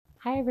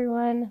Hi,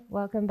 everyone.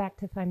 Welcome back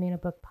to Find Me in a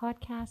Book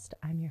podcast.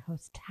 I'm your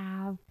host,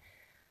 Tav.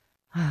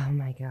 Oh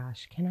my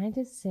gosh. Can I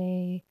just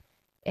say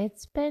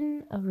it's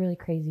been a really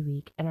crazy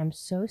week, and I'm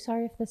so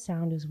sorry if the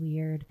sound is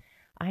weird.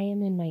 I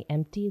am in my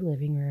empty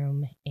living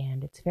room,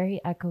 and it's very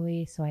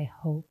echoey, so I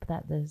hope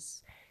that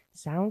this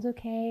sounds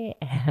okay.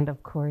 And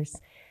of course,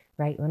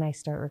 right when I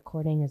start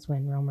recording is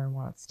when Romer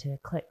wants to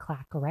click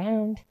clack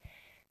around.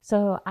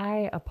 So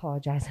I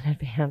apologize in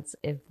advance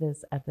if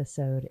this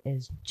episode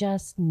is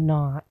just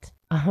not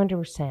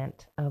 100%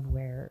 of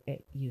where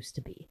it used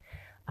to be.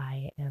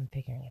 I am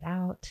figuring it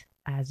out.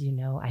 As you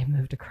know, I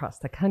moved across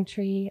the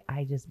country.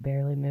 I just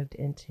barely moved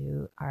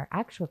into our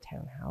actual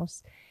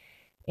townhouse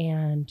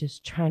and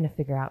just trying to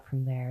figure out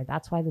from there.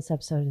 That's why this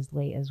episode is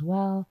late as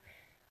well.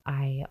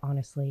 I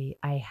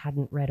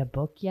hadn't read a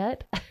book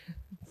yet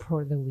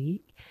for the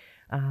week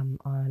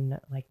on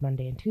like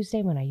Monday and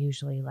Tuesday when I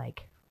usually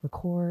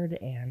record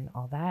and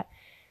all that.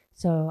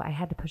 So I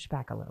had to push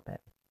back a little bit.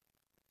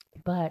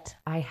 But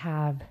I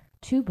have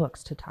two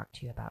books to talk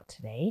to you about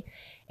today.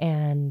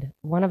 And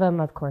one of them,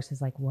 of course,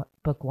 is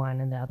book one,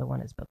 and the other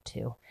one is book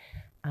two.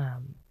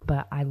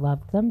 But I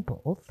loved them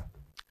both.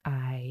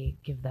 I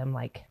give them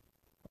like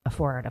a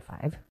 4 out of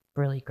 5.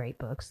 Really great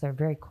books. They're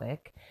very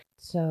quick.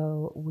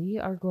 So we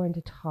are going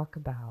to talk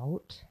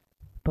about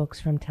books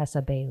from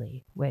Tessa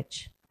Bailey,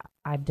 which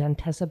I've done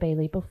Tessa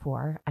Bailey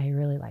before. I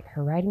really like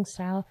her writing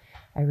style.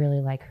 I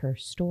really like her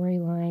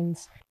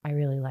storylines. I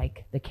really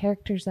like the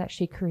characters that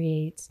she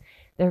creates.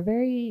 They're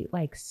very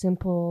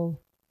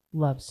simple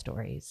love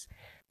stories.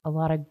 A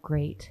lot of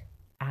great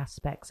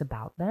aspects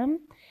about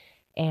them,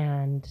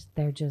 and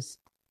they're just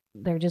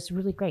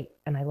really great,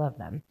 and I love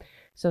them.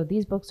 So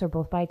these books are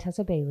both by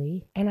Tessa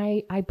Bailey, and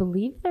I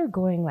believe they're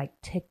going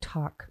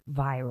TikTok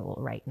viral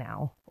right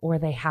now, or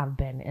they have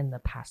been in the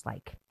past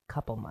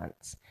couple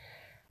months.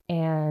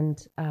 And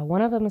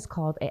one of them is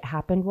called It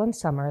Happened One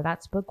Summer.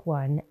 That's book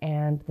one.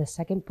 And the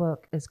second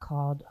book is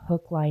called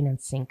Hook, Line, and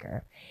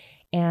Sinker.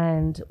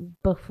 And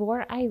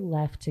before I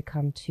left to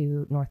come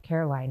to North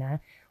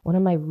Carolina, one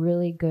of my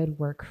really good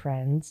work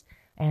friends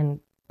and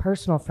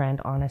personal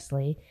friend,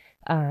 honestly,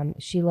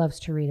 she loves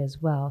to read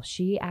as well.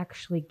 She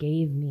actually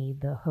gave me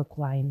the Hook,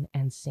 Line,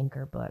 and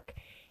Sinker book.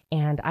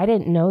 And I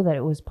didn't know that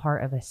it was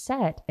part of a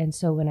set. And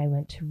so when I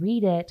went to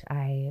read it,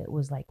 I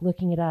was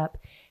looking it up,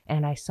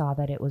 and I saw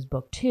that it was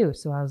book two.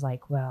 So I was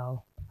like,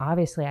 well,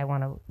 obviously I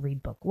want to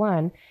read book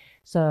one.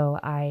 So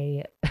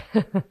I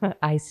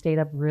I stayed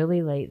up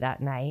really late that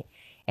night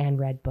and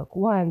read book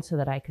one so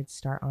that I could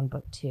start on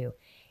book two.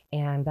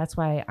 And that's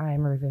why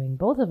I'm reviewing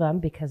both of them,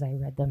 because I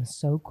read them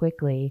so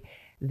quickly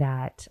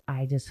that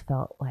I just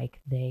felt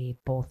like they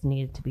both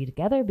needed to be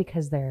together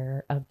because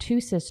they're of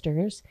two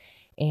sisters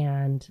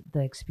and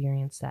the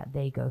experience that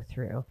they go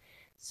through.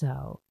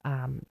 So,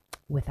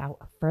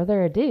 without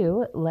further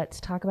ado,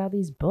 let's talk about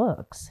these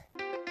books.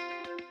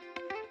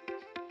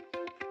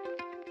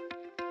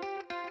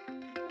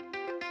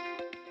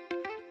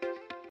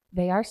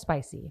 They are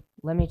spicy,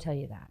 let me tell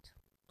you that.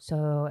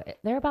 So,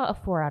 they're about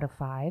a 4 out of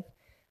 5.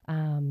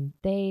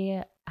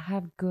 They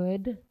have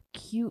good,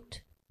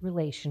 cute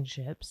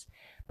relationships,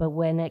 but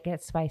when it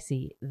gets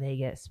spicy, they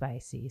get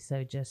spicy.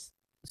 So, just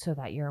so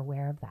that you're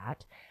aware of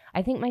that.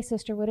 I think my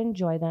sister would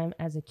enjoy them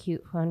as a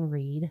cute, fun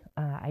read.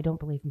 I don't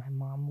believe my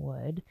mom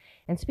would.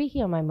 And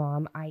speaking of my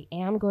mom, I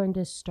am going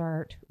to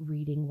start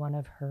reading one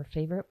of her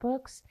favorite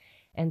books.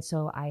 And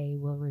so I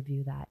will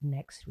review that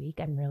next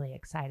week. I'm really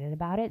excited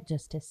about it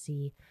just to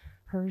see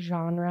her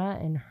genre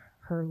and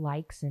her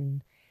likes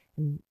and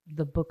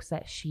the books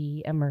that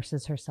she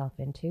immerses herself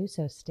into.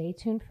 So stay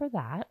tuned for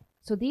that.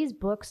 So these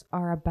books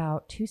are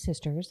about two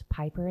sisters,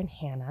 Piper and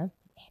Hannah.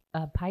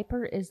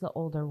 Piper is the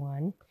older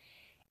one,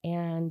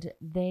 and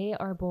they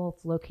are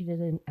both located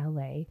in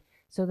LA.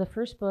 So the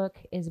first book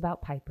is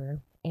about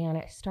Piper, and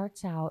it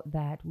starts out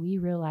that we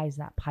realize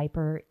that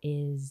Piper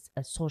is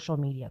a social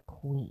media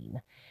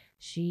queen.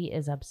 She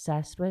is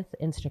obsessed with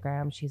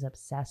Instagram. She's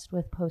obsessed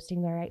with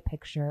posting the right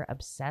picture,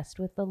 obsessed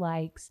with the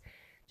likes,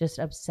 just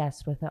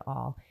obsessed with it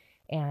all.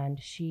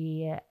 And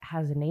she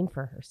has a name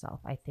for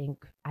herself.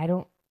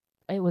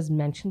 It was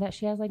mentioned that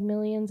she has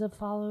millions of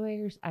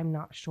followers. I'm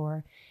not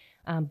sure.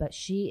 But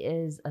she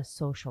is a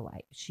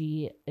socialite.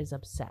 She is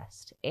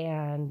obsessed.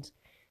 And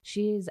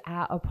she's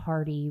at a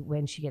party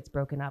when she gets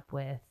broken up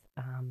with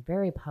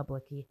very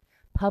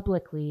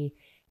publicly,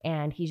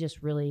 and he's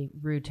just really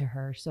rude to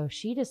her. So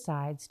she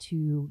decides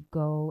to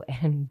go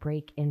and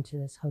break into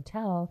this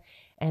hotel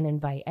and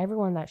invite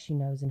everyone that she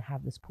knows and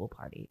have this pool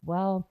party.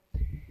 Well,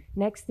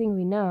 next thing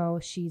we know,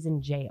 she's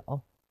in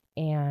jail,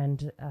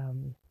 and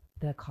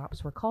the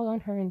cops were called on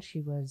her, and she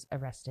was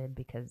arrested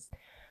because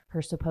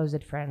her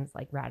supposed friends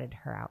ratted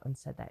her out and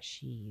said that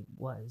she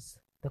was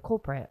the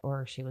culprit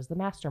or she was the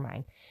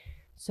mastermind.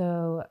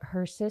 So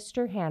her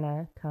sister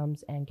Hannah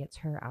comes and gets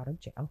her out of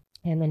jail.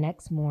 And the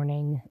next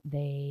morning,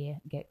 they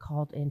get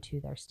called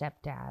into their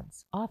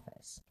stepdad's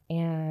office.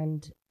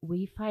 And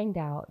we find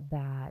out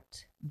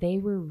that they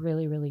were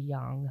really, really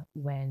young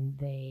when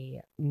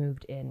they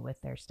moved in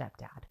with their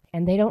stepdad.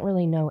 And they don't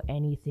really know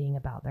anything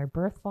about their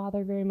birth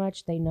father very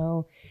much. They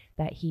know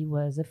that he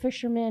was a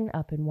fisherman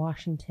up in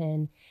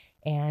Washington,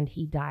 and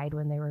he died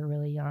when they were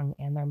really young.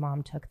 And their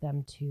mom took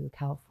them to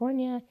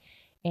California,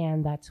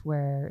 and that's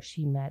where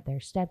she met their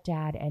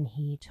stepdad, and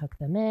he took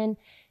them in,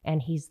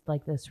 and he's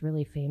like this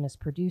really famous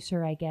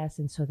producer, I guess.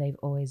 And so they've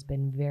always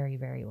been very,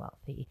 very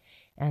wealthy,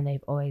 and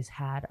they've always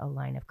had a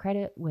line of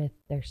credit with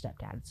their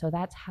stepdad. So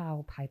that's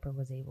how Piper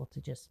was able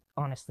to just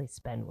honestly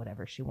spend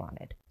whatever she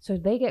wanted. So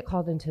they get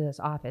called into this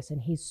office,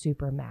 and he's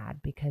super mad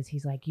because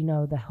he's like,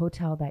 the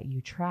hotel that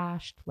you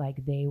trashed,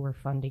 like they were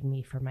funding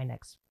me for my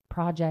next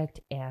project,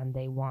 and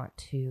they want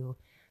to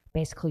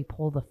basically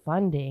pull the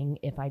funding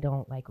if I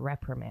don't like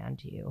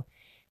reprimand you.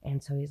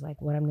 And so he's like,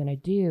 what I'm going to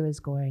do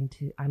is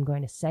I'm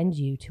going to send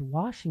you to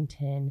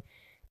Washington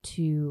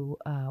to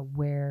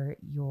where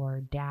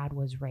your dad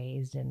was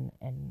raised and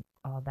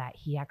all that.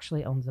 He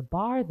actually owns a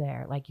bar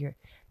there. Like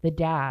the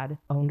dad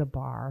owned a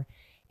bar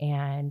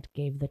and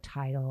gave the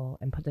title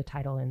and put the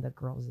title in the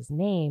girl's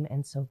name.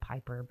 And so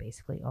Piper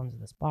basically owns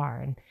this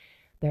bar. And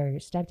their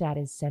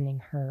stepdad is sending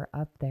her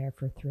up there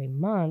for 3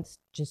 months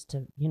just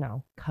to,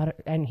 cut her,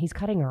 and he's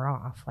cutting her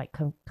off, like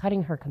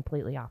cutting her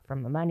completely off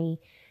from the money,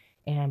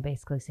 and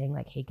basically saying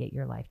like, hey, get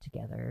your life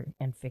together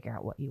and figure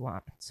out what you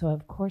want. So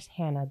of course,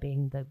 Hannah,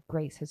 being the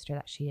great sister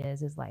that she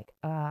is like,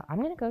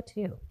 I'm going to go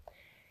too.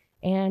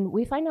 And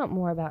we find out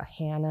more about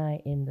Hannah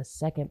in the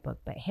second book,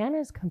 but Hannah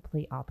is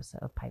complete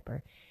opposite of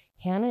Piper.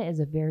 Hannah is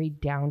a very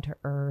down to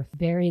earth,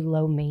 very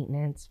low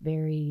maintenance,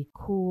 very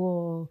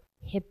cool,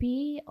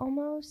 hippie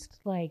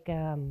almost, like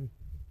I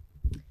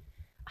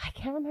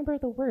can't remember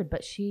the word,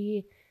 but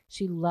she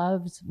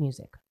loves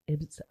music.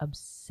 Is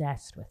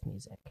obsessed with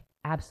music,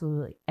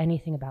 absolutely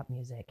anything about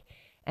music.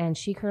 And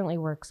she currently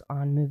works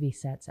on movie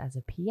sets as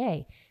a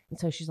PA. And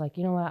so she's like,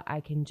 you know what, I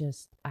can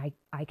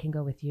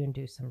go with you and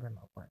do some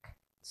remote work.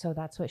 So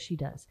that's what she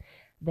does.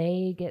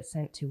 They get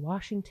sent to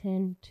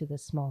Washington, to the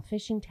small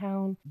fishing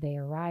town. They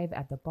arrive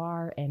at the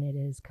bar, and it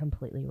is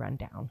completely run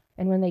down.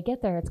 And when they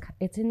get there,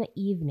 it's in the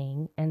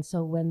evening. And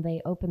so when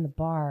they open the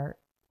bar,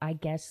 I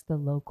guess the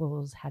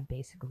locals had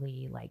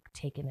basically like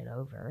taken it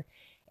over,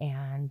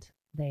 and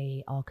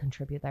they all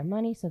contribute their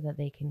money so that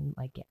they can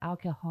like get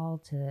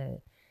alcohol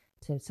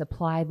to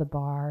supply the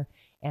bar.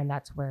 And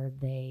that's where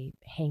they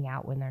hang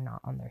out when they're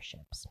not on their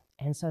ships.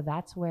 And so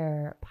that's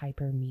where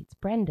Piper meets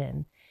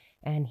Brendan.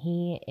 And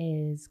he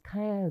is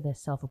kind of the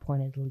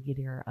self-appointed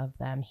leader of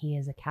them. He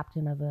is a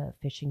captain of a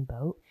fishing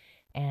boat,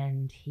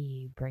 and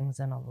he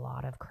brings in a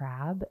lot of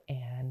crab.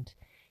 And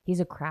he's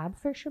a crab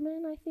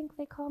fisherman, I think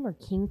they call him, or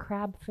king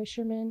crab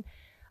fisherman.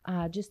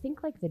 Just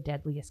think like the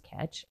deadliest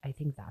catch. I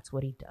think that's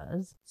what he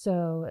does.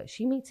 So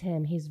she meets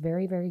him. He's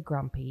very, very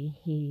grumpy.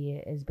 He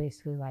is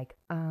basically like,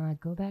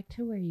 go back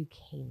to where you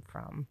came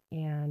from,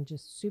 and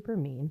just super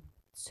mean.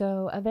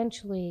 So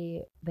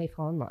eventually they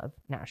fall in love,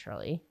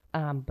 naturally.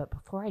 But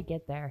before I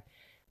get there,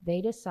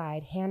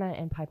 Hannah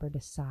and Piper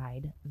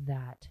decide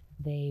that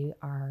they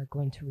are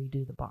going to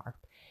redo the bar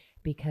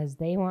because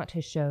they want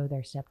to show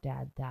their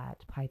stepdad that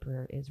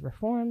Piper is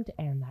reformed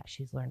and that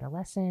she's learned a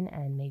lesson,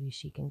 and maybe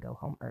she can go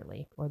home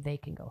early, or they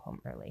can go home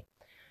early.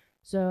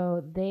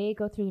 So they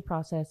go through the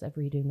process of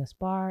redoing this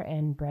bar,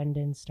 and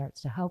Brendan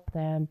starts to help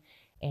them,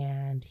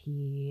 and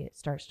he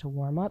starts to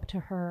warm up to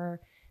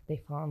her. They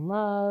fall in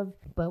love.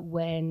 But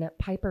when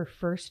Piper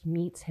first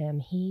meets him,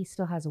 he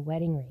still has a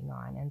wedding ring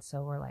on. And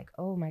so we're like,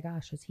 oh my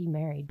gosh, is he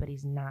married? But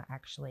he's not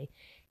actually.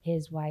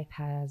 His wife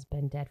has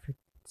been dead for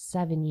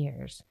 7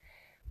 years.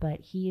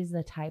 But he is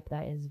the type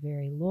that is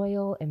very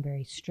loyal and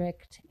very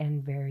strict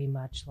and very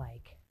much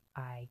like,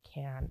 I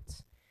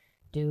can't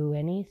do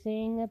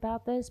anything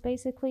about this,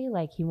 basically.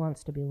 Like, he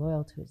wants to be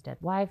loyal to his dead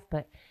wife,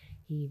 but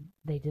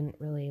they didn't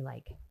really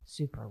like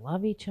super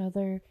love each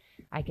other.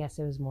 I guess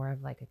it was more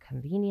of like a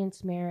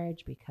convenience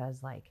marriage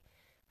because like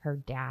her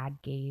dad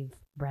gave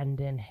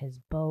Brendan his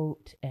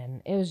boat,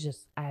 and it was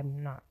just,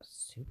 I'm not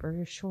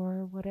super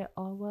sure what it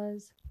all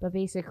was. But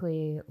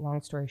basically,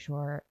 long story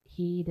short,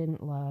 he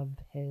didn't love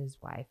his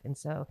wife, and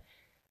so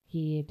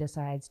he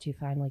decides to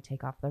finally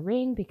take off the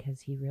ring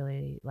because he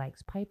really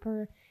likes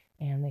Piper,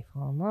 and they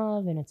fall in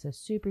love, and it's a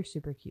super,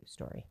 super cute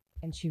story.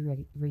 And she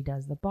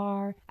redoes the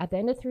bar. At the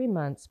end of 3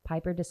 months,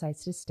 Piper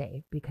decides to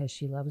stay because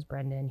she loves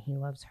Brendan. He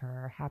loves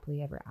her.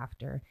 Happily ever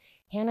after.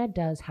 Hannah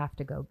does have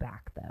to go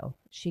back, though.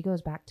 She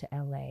goes back to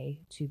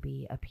LA to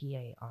be a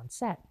PA on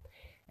set.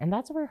 And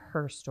that's where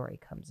her story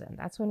comes in.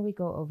 That's when we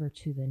go over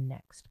to the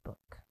next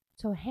book.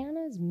 So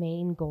Hannah's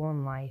main goal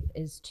in life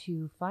is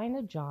to find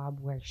a job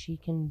where she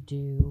can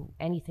do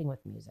anything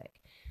with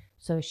music.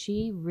 So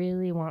she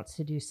really wants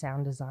to do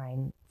sound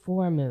design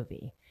for a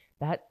movie.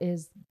 That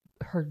is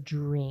her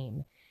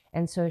dream.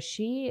 And so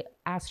she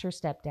asked her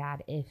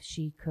stepdad if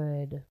she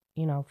could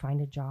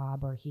find a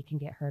job, or he can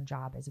get her a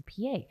job as a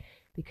PA,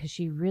 because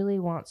she really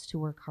wants to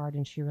work hard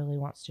and she really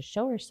wants to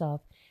show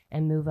herself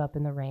and move up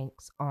in the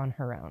ranks on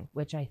her own,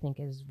 which I think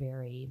is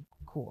very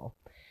cool.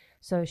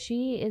 So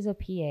she is a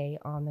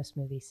PA on this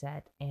movie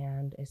set,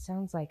 and it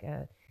sounds like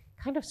a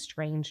kind of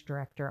strange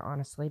director,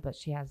 honestly, but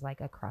she has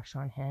like a crush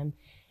on him.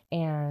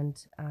 And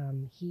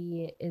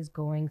he is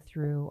going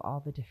through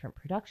all the different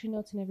production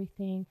notes and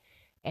everything,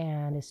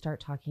 and is start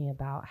talking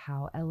about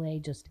how LA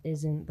just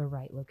isn't the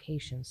right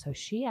location. So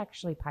she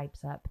actually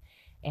pipes up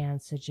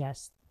and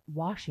suggests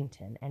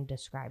Washington and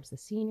describes the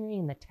scenery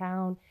and the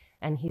town,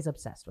 and he's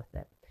obsessed with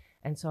it.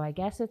 And so I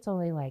guess it's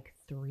only like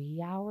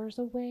 3 hours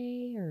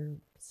away or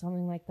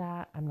something like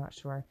that. I'm not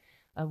sure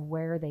of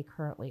where they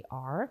currently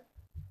are.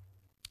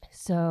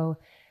 So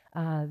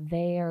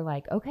they are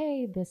like,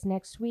 okay, this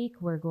next week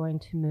we're going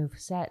to move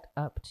set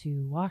up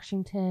to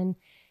Washington,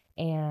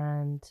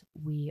 and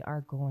we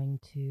are going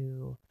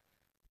to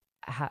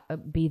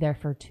be there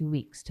for 2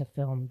 weeks to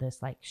film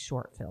this like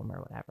short film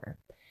or whatever.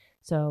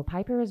 So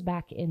Piper is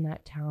back in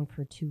that town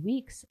for 2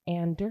 weeks,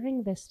 and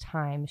during this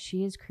time,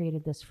 she has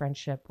created this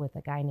friendship with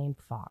a guy named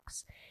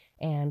Fox.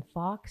 And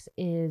Fox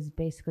is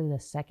basically the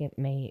second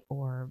mate,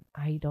 or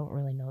I don't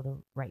really know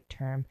the right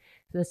term,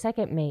 the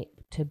second mate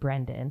to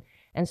Brendan.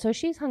 And so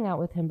she's hung out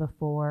with him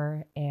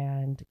before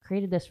and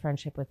created this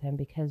friendship with him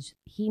because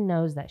he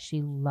knows that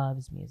she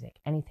loves music,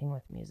 anything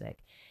with music.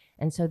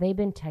 And so they've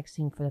been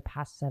texting for the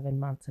past 7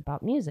 months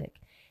about music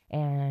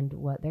and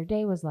what their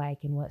day was like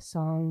and what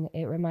song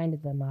it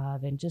reminded them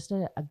of, and just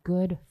a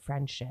good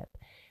friendship.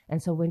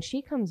 And so when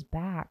she comes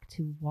back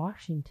to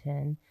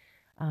Washington,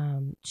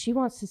 she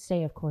wants to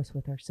stay, of course,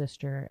 with her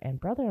sister and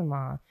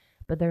brother-in-law,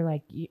 but they're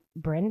like,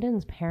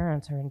 Brendan's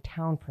parents are in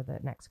town for the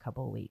next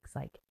couple of weeks.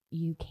 Like,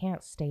 you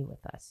can't stay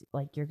with us.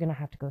 Like, you're going to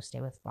have to go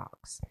stay with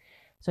Fox.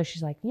 So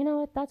she's like, you know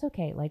what? That's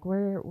okay. Like,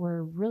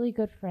 we're really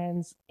good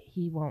friends.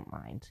 He won't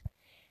mind.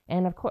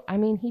 And of course, I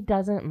mean, he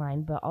doesn't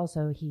mind, but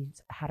also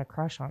he's had a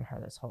crush on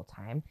her this whole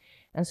time.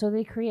 And so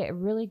they create a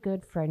really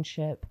good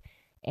friendship,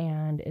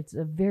 and it's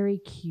a very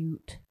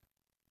cute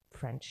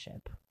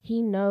friendship.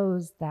 He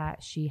knows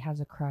that she has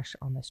a crush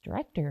on this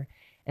director,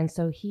 and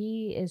so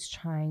he is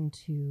trying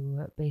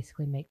to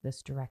basically make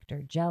this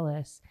director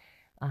jealous,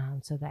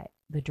 so that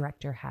the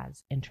director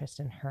has interest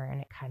in her, and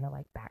it kind of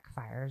like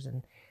backfires,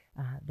 and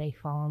they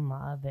fall in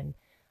love. And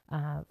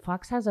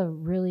Fox has a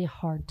really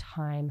hard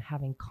time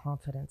having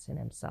confidence in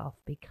himself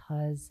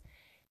because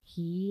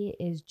he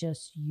is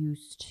just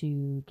used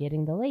to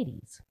getting the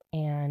ladies,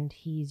 and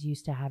he's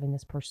used to having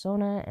this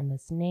persona and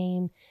this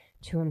name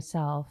to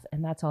himself,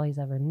 and that's all he's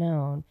ever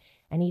known.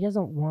 And he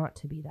doesn't want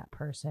to be that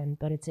person,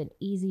 but it's an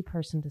easy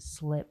person to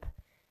slip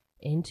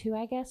into,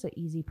 I guess, an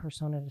easy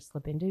persona to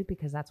slip into,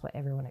 because that's what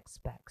everyone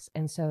expects.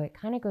 And so it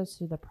kind of goes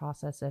through the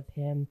process of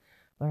him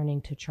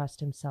learning to trust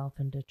himself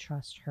and to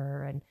trust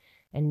her,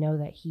 and know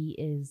that he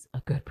is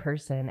a good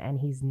person and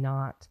he's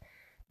not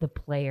the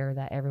player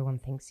that everyone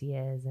thinks he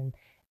is. And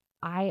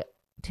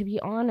to be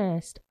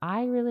honest,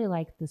 I really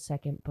liked the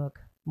second book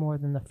more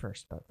than the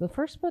first book. The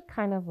first book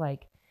kind of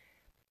like,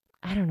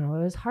 I don't know,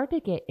 it was hard to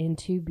get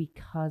into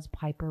because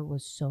Piper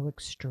was so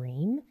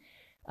extreme,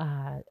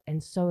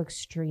 and so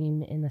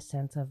extreme in the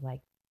sense of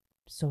like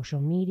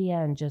social media,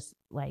 and just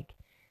like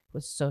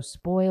was so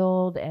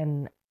spoiled,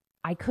 and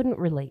I couldn't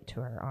relate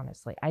to her,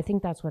 honestly. I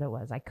think that's what it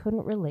was. I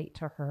couldn't relate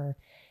to her.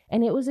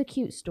 And it was a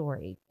cute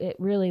story. It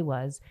really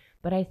was.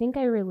 But I think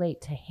I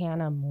relate to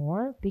Hannah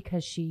more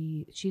because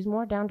she's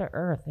more down to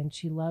earth, and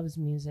she loves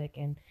music,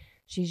 and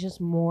she's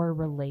just more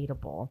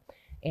relatable.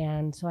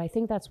 And so I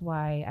think that's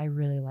why I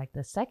really like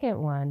the second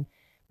one,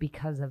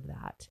 because of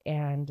that.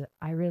 And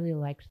I really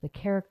liked the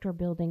character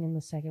building in the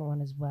second one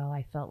as well.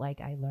 I felt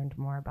like I learned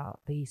more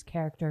about these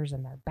characters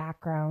and their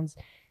backgrounds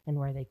and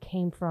where they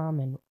came from,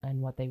 and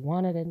what they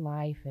wanted in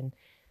life. And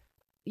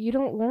you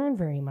don't learn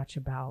very much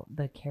about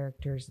the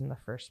characters in the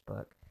first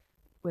book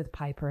with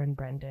Piper and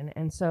Brendan.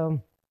 And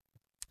so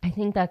I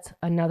think that's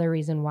another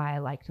reason why I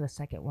liked the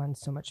second one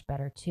so much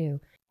better too.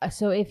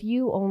 So if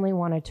you only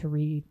wanted to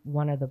read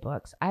one of the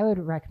books, I would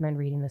recommend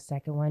reading the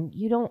second one.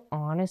 You don't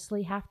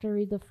honestly have to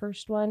read the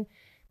first one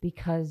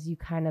because you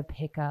kind of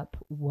pick up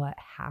what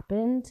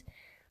happened.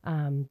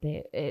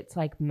 It's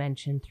like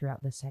mentioned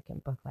throughout the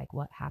second book, like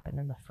what happened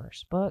in the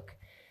first book.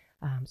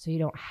 So you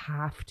don't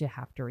have to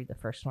read the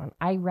first one.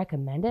 I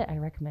recommend it. I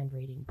recommend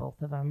reading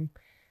both of them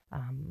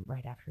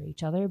right after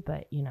each other,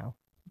 but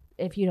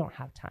if you don't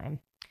have time.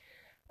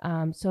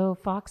 So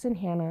Fox and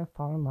Hannah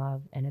fall in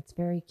love, and it's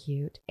very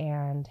cute.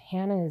 And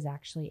Hannah is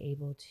actually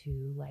able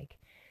to like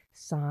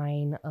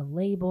sign a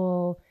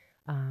label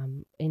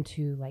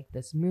into like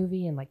this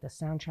movie and like the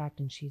soundtrack,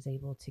 and she's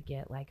able to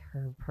get like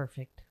her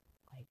perfect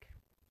like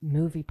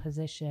movie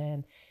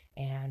position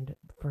and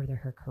further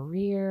her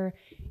career.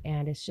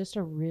 And it's just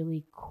a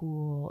really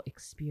cool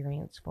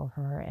experience for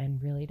her,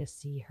 and really to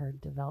see her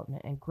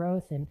development and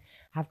growth and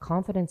have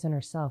confidence in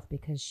herself,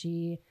 because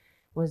she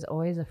was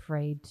always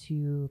afraid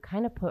to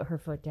kind of put her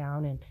foot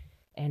down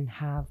and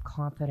have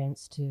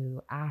confidence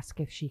to ask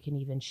if she can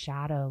even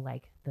shadow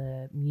like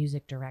the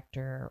music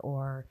director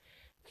or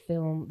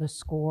film the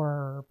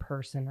score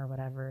person or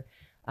whatever.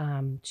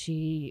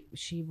 She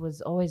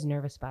was always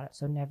nervous about it,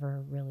 so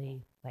never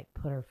really like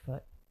put her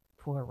foot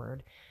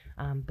forward.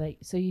 But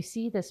so you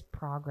see this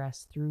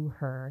progress through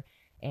her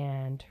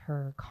and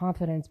her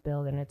confidence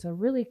build, and it's a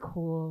really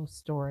cool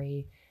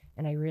story,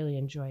 and I really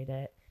enjoyed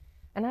it.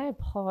 And I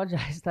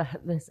apologize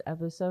that this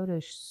episode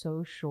is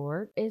so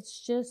short.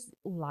 It's just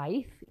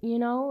life, you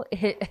know?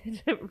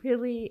 It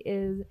really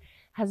is,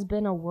 has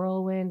been a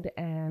whirlwind,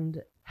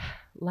 and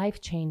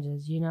life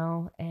changes, you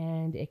know?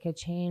 And it could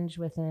change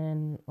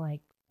within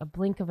like a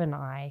blink of an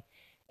eye.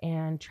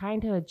 And trying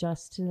to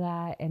adjust to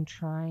that and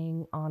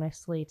trying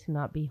honestly to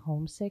not be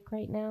homesick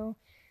right now,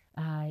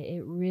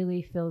 it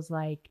really feels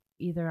like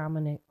either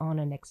I'm on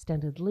an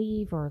extended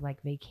leave or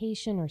like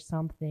vacation or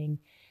something,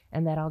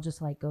 and that I'll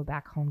just like go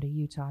back home to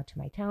Utah to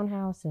my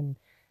townhouse and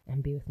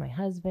be with my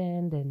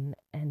husband,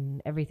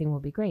 and everything will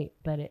be great.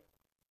 But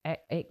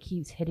it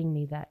keeps hitting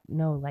me that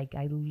no, like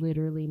I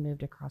literally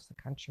moved across the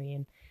country.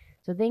 And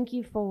so thank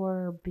you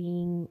for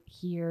being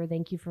here.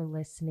 Thank you for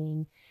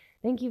listening.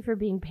 Thank you for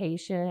being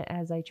patient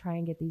as I try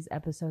and get these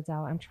episodes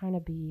out. I'm trying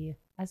to be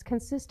as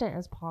consistent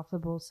as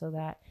possible so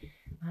that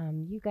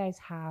you guys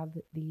have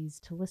these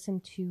to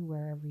listen to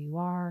wherever you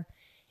are.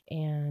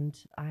 And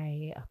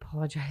I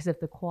apologize if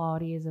the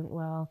quality isn't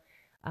well.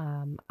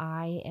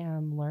 I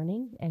am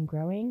learning and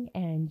growing,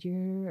 and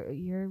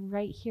you're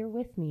right here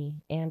with me,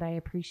 and I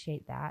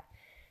appreciate that.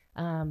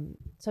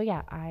 So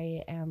yeah,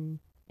 I am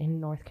in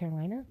North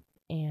Carolina,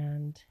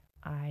 and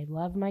I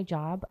love my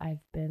job.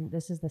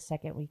 This is the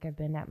second week I've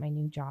been at my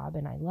new job,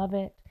 and I love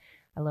it.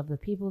 I love the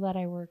people that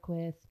I work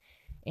with,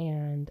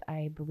 and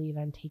I believe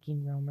I'm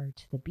taking Romer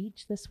to the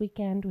beach this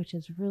weekend, which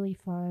is really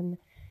fun.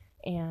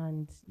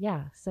 And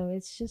yeah, so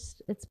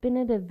it's been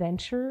an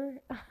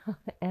adventure,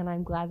 and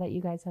I'm glad that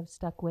you guys have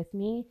stuck with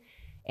me.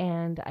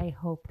 And I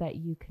hope that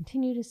you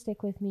continue to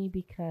stick with me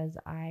because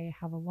I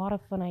have a lot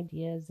of fun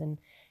ideas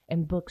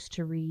and books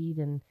to read,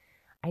 and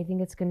I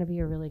think it's going to be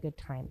a really good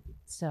time.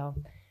 So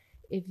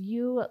if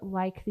you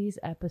like these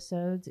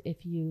episodes,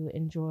 if you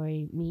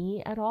enjoy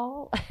me at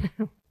all,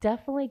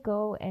 definitely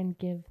go and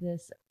give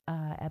this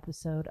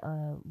episode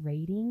a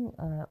rating,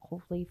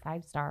 hopefully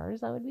 5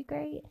 stars. That would be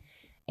great.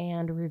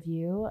 And a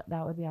review,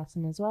 that would be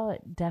awesome as well.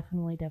 It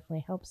definitely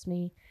helps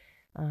me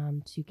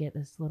to get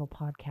this little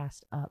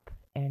podcast up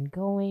and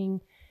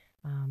going.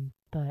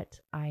 But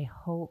I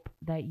hope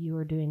that you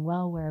are doing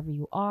well wherever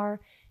you are,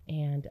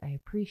 and I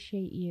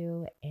appreciate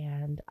you,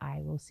 and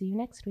I will see you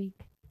next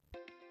week.